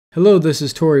Hello, this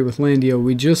is Tori with LANDiO.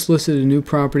 We just listed a new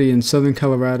property in southern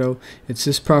Colorado. It's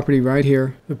this property right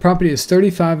here. The property is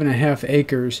 35.5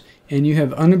 acres, and you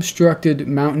have unobstructed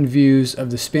mountain views of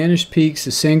the Spanish Peaks,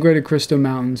 the Sangre to Cristo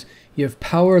Mountains. You have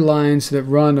power lines that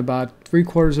run about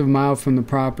 3/4 of a mile from the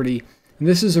property. And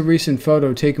this is a recent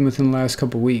photo taken within the last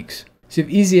couple weeks. So you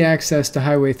have easy access to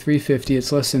Highway 350.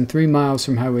 It's less than 3 miles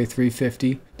from Highway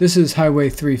 350. This is Highway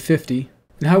 350.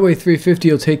 And Highway 350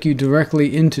 will take you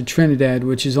directly into Trinidad,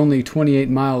 which is only 28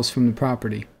 miles from the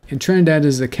property. And Trinidad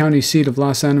is the county seat of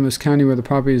Los Animas County where the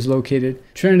property is located.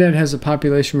 Trinidad has a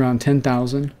population around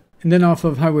 10,000. And then off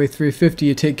of Highway 350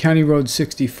 you take County Road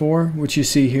 64, which you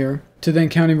see here, to then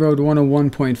County Road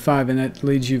 101.5, and that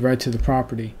leads you right to the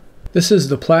property. This is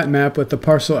the plat map with the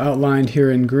parcel outlined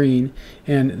here in green,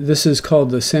 and this is called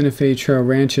the Santa Fe Trail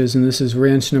Ranches, and this is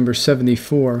ranch number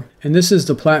 74. And this is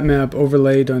the plat map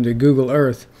overlaid onto Google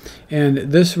Earth. And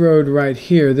this road right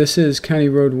here, this is County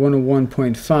Road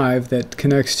 101.5 that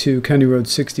connects to County Road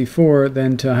 64,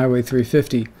 then to Highway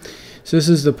 350. So this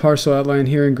is the parcel outlined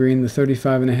here in green, the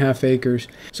 35.5 acres.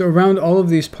 So around all of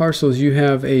these parcels you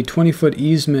have a 20-foot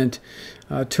easement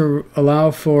to allow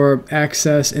for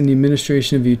access and the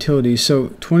administration of utilities.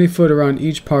 So 20 foot around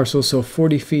each parcel, so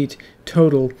 40 feet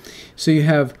total. So you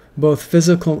have both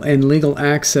physical and legal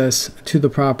access to the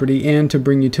property and to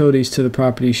bring utilities to the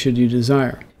property should you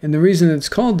desire. And the reason it's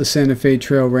called the Santa Fe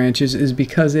Trail Ranches is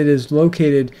because it is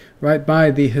located right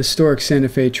by the historic Santa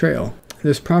Fe Trail.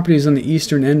 This property is on the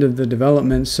eastern end of the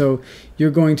development, so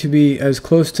you're going to be as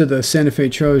close to the Santa Fe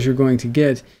Trail as you're going to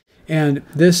get. And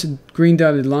this green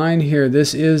dotted line here,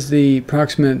 this is the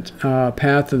approximate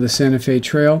path of the Santa Fe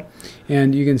Trail.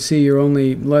 And you can see you're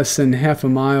only less than half a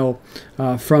mile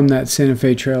from that Santa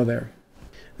Fe Trail there.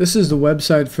 This is the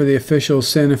website for the official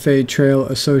Santa Fe Trail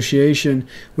Association,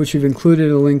 which we've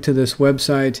included a link to this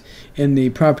website in the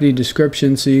property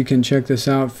description, so you can check this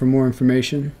out for more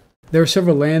information. There are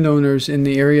several landowners in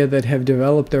the area that have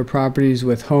developed their properties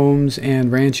with homes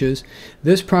and ranches.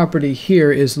 This property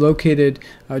here is located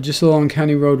just along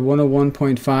County Road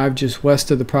 101.5, just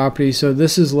west of the property. So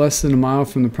this is less than a mile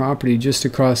from the property, just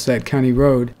across that county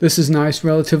road. This is nice,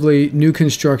 relatively new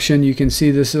construction. You can see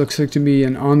this looks like to be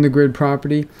an on-the-grid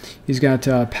property. He's got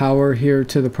power here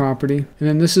to the property. And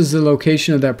then this is the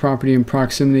location of that property in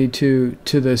proximity to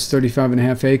this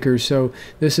 35.5 acres. So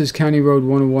this is County Road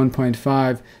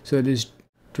 101.5. So it is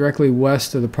directly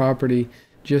west of the property,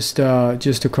 just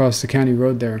across the county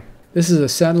road there. This is a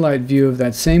satellite view of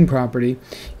that same property.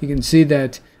 You can see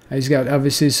that he's got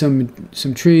obviously some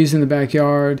trees in the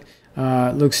backyard.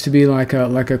 Looks to be like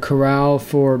a corral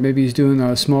for maybe he's doing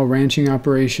a small ranching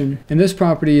operation. And this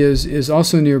property is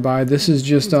also nearby. This is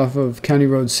just off of County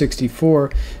Road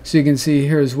 64. So you can see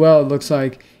here as well, it looks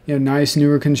like, you know, nice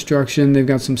newer construction. They've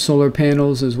got some solar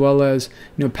panels as well as,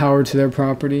 you know, power to their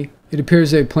property. It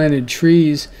appears they planted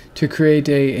trees to create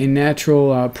a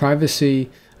natural privacy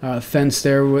fence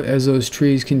there as those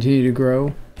trees continue to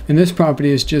grow. And this property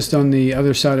is just on the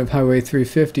other side of Highway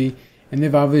 350, and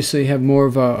they've obviously have more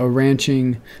of a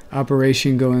ranching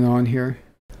operation going on here.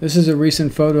 This is a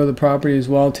recent photo of the property as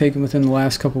well, taken within the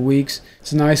last couple weeks.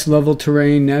 It's nice level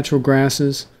terrain, natural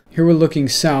grasses. Here we're looking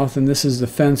south, and this is the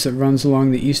fence that runs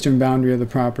along the eastern boundary of the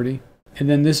property. And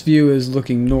then this view is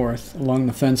looking north along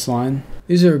the fence line.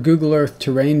 These are Google Earth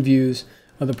terrain views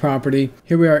of the property.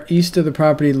 Here we are east of the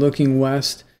property looking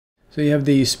west. So you have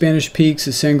the Spanish Peaks,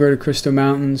 the Sangre to Cristo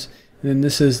Mountains, and then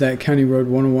this is that County Road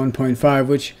 101.5,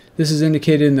 which this is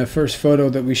indicated in the first photo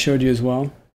that we showed you as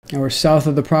well. Now we're south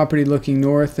of the property looking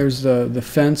north. There's the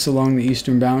fence along the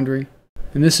eastern boundary.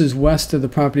 And this is west of the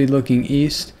property looking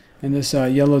east. And this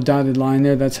yellow dotted line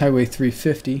there, that's Highway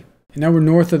 350. And now we're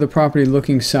north of the property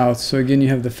looking south. So again, you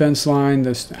have the fence line,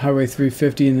 this Highway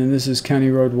 350, and then this is County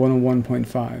Road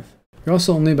 101.5. You're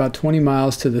also only about 20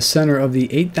 miles to the center of the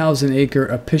 8,000-acre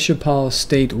Apishapa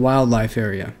State Wildlife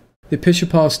Area. The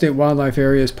Apishapa State Wildlife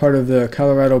Area is part of the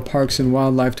Colorado Parks and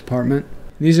Wildlife Department.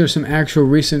 These are some actual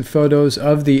recent photos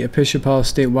of the Apishapa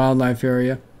State Wildlife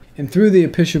Area. And through the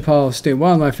Apishapa State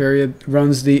Wildlife Area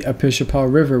runs the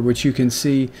Apishapa River, which you can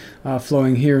see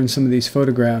flowing here in some of these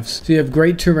photographs. So you have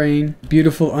great terrain,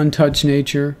 beautiful untouched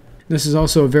nature. This is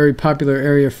also a very popular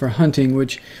area for hunting,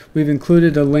 which we've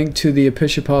included a link to the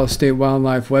Apishapa State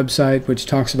Wildlife website, which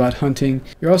talks about hunting.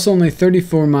 You're also only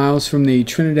 34 miles from the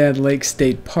Trinidad Lake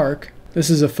State Park. This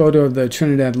is a photo of the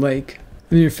Trinidad Lake.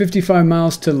 And you're 55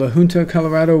 miles to La Junta,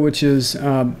 Colorado, which is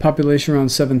population around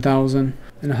 7,000.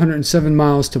 And 107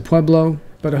 miles to Pueblo,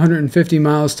 about 150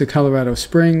 miles to Colorado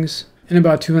Springs, and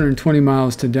about 220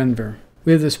 miles to Denver.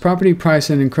 We have this property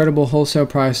priced at an incredible wholesale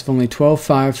price of only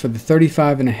 $12,500 for the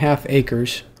 35.5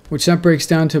 acres. which that breaks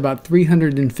down to about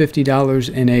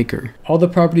 $350 an acre. All the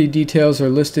property details are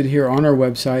listed here on our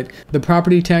website. The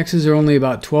property taxes are only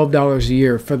about $12 a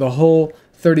year for the whole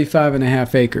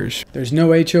 35.5 acres. There's no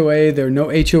HOA, there are no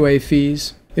HOA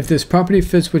fees. If this property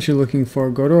fits what you're looking for,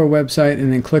 go to our website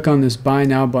and then click on this Buy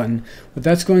Now button. What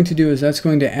that's going to do is that's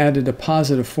going to add a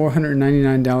deposit of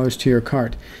 $499 to your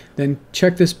cart. Then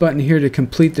check this button here to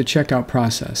complete the checkout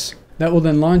process. That will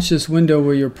then launch this window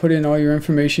where you'll put in all your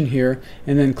information here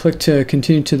and then click to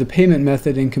continue to the payment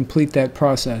method and complete that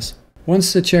process.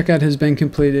 Once the checkout has been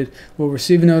completed, we'll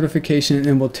receive a notification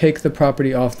and we'll take the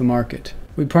property off the market.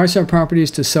 We price our properties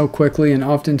to sell quickly, and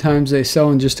oftentimes they sell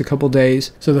in just a couple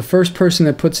days. So the first person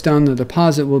that puts down the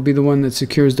deposit will be the one that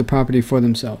secures the property for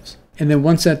themselves. And then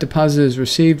once that deposit is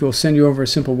received, we'll send you over a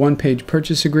simple one-page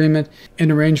purchase agreement and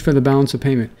arrange for the balance of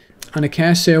payment. On a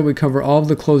cash sale, we cover all of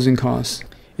the closing costs,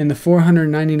 and the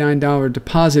 $499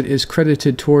 deposit is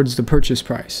credited towards the purchase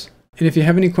price. And if you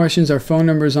have any questions, our phone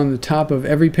number is on the top of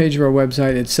every page of our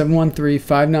website at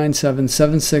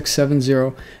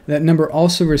 713-597-7670. That number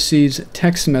also receives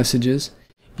text messages.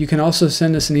 You can also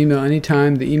send us an email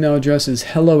anytime. The email address is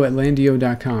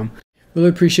hello@landio.com. Really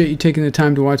appreciate you taking the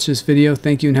time to watch this video.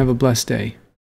 Thank you and have a blessed day.